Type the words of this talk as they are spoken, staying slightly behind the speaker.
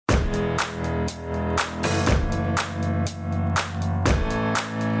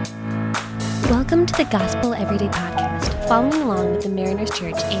Welcome to the Gospel Everyday Podcast, following along with the Mariners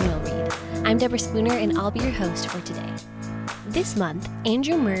Church annual read. I'm Deborah Spooner, and I'll be your host for today. This month,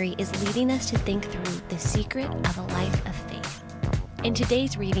 Andrew Murray is leading us to think through the secret of a life of faith. In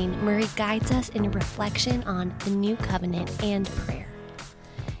today's reading, Murray guides us in a reflection on the new covenant and prayer.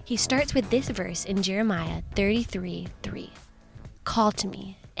 He starts with this verse in Jeremiah 33:3. Call to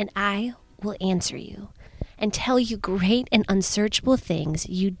me, and I will answer you, and tell you great and unsearchable things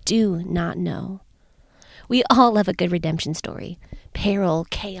you do not know. We all love a good redemption story. Peril,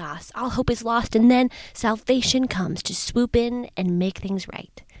 chaos, all hope is lost, and then salvation comes to swoop in and make things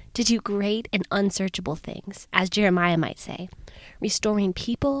right, to do great and unsearchable things, as Jeremiah might say, restoring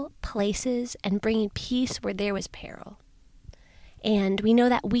people, places, and bringing peace where there was peril. And we know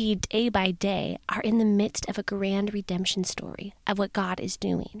that we, day by day, are in the midst of a grand redemption story of what God is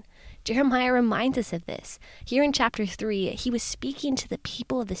doing. Jeremiah reminds us of this. Here in chapter 3, he was speaking to the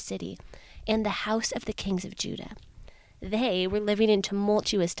people of the city and the house of the kings of Judah. They were living in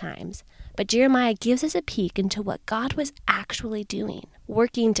tumultuous times, but Jeremiah gives us a peek into what God was actually doing,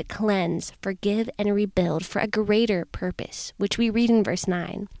 working to cleanse, forgive, and rebuild for a greater purpose, which we read in verse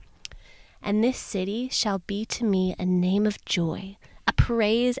 9. And this city shall be to me a name of joy, a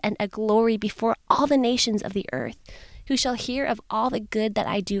praise and a glory before all the nations of the earth, who shall hear of all the good that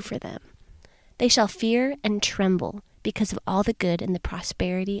I do for them. They shall fear and tremble because of all the good and the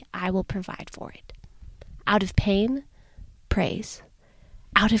prosperity I will provide for it. Out of pain, praise.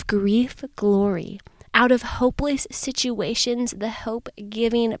 Out of grief, glory. Out of hopeless situations, the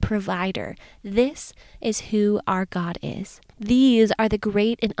hope-giving provider. This is who our God is. These are the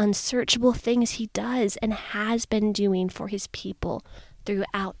great and unsearchable things he does and has been doing for his people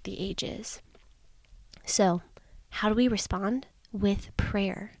throughout the ages. So, how do we respond? With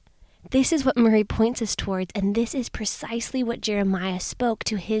prayer. This is what Murray points us towards, and this is precisely what Jeremiah spoke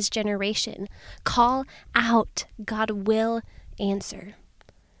to his generation. Call out, God will answer.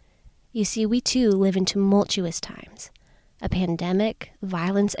 You see, we too live in tumultuous times. A pandemic,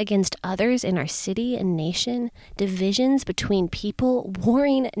 violence against others in our city and nation, divisions between people,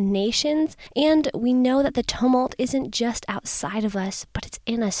 warring nations, and we know that the tumult isn't just outside of us, but it's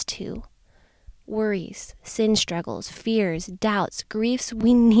in us too. Worries, sin struggles, fears, doubts, griefs.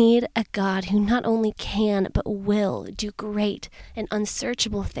 We need a God who not only can, but will do great and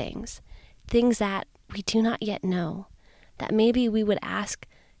unsearchable things, things that we do not yet know, that maybe we would ask,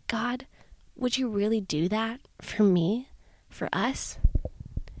 God, would you really do that for me, for us?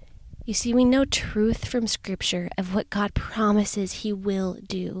 You see, we know truth from Scripture of what God promises he will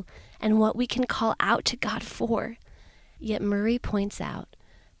do and what we can call out to God for. Yet Murray points out,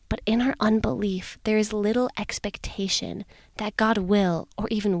 but in our unbelief, there is little expectation that God will, or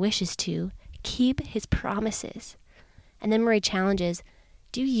even wishes to, keep his promises. And then Murray challenges,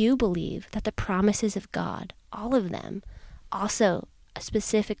 do you believe that the promises of God, all of them, also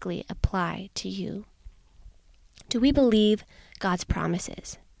specifically apply to you? Do we believe God's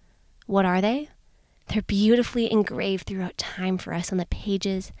promises? What are they? They're beautifully engraved throughout time for us on the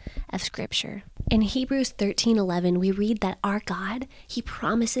pages of Scripture. In Hebrews 13:11, we read that our God, he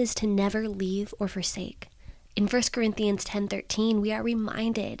promises to never leave or forsake. In 1 Corinthians 10:13, we are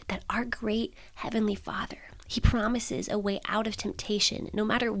reminded that our great Heavenly Father, he promises a way out of temptation no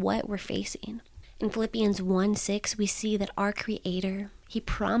matter what we're facing. In Philippians 1:6, we see that our Creator, he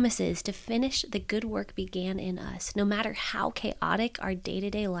promises to finish the good work began in us, no matter how chaotic our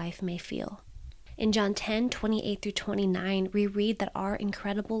day-to-day life may feel. In John 10:28-29, we read that our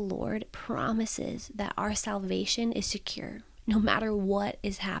incredible Lord promises that our salvation is secure, no matter what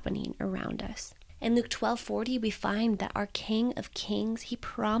is happening around us. In Luke 12:40, we find that our King of Kings, he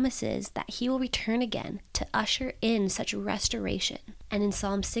promises that he will return again to usher in such restoration. And in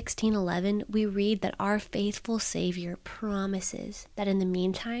Psalm 16:11, we read that our faithful Savior promises that in the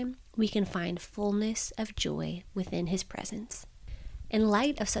meantime, we can find fullness of joy within his presence. In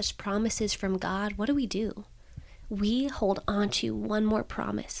light of such promises from God, what do? We hold on to one more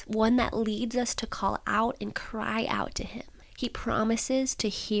promise, one that leads us to call out and cry out to him. He promises to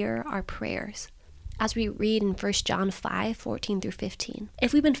hear our prayers, as we read in 1 John 5:14-15.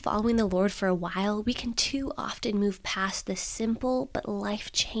 If we've been following the Lord for a while, we can too often move past this simple but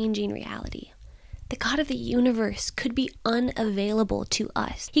life-changing reality. The God of the universe could be unavailable to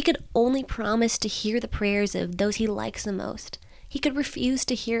us. He could only promise to hear the prayers of those he likes the most. He could refuse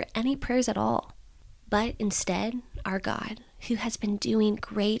to hear any prayers at all. But instead, our God, who has been doing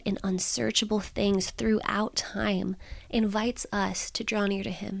great and unsearchable things throughout time, invites us to draw near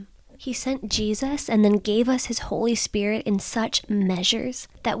to him. He sent Jesus and then gave us his Holy Spirit in such measures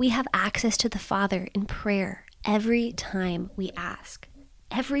that we have access to the Father in prayer every time we ask.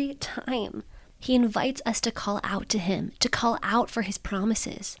 Every time. He invites us to call out to him, to call out for his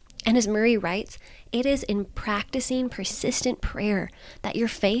promises. And as Murray writes, it is in practicing persistent prayer that your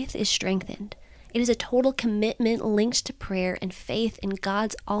faith is strengthened. It is a total commitment linked to prayer and faith in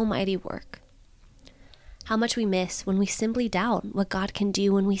God's almighty work. How much we miss when we simply doubt what God can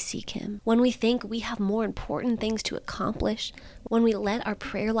do when we seek him, when we think we have more important things to accomplish, when we let our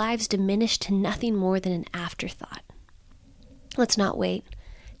prayer lives diminish to nothing more than an afterthought. Let's not wait.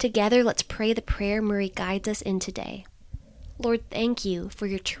 Together, let's pray the prayer Murray guides us in today. Lord, thank you for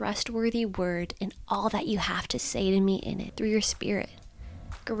your trustworthy word and all that you have to say to me in it through your Spirit.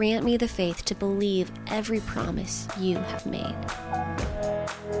 Grant me the faith to believe every promise you have made.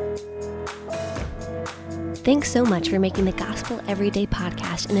 Thanks so much for making the Gospel Everyday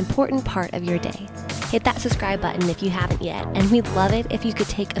podcast an important part of your day. Hit that subscribe button if you haven't yet, and we'd love it if you could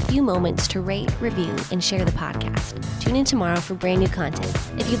take a few moments to rate, review, and share the podcast. Tune in tomorrow for brand new content.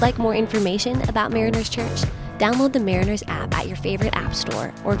 If you'd like more information about Mariners Church, download the Mariners app at your favorite app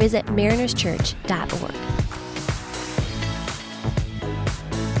store or visit marinerschurch.org.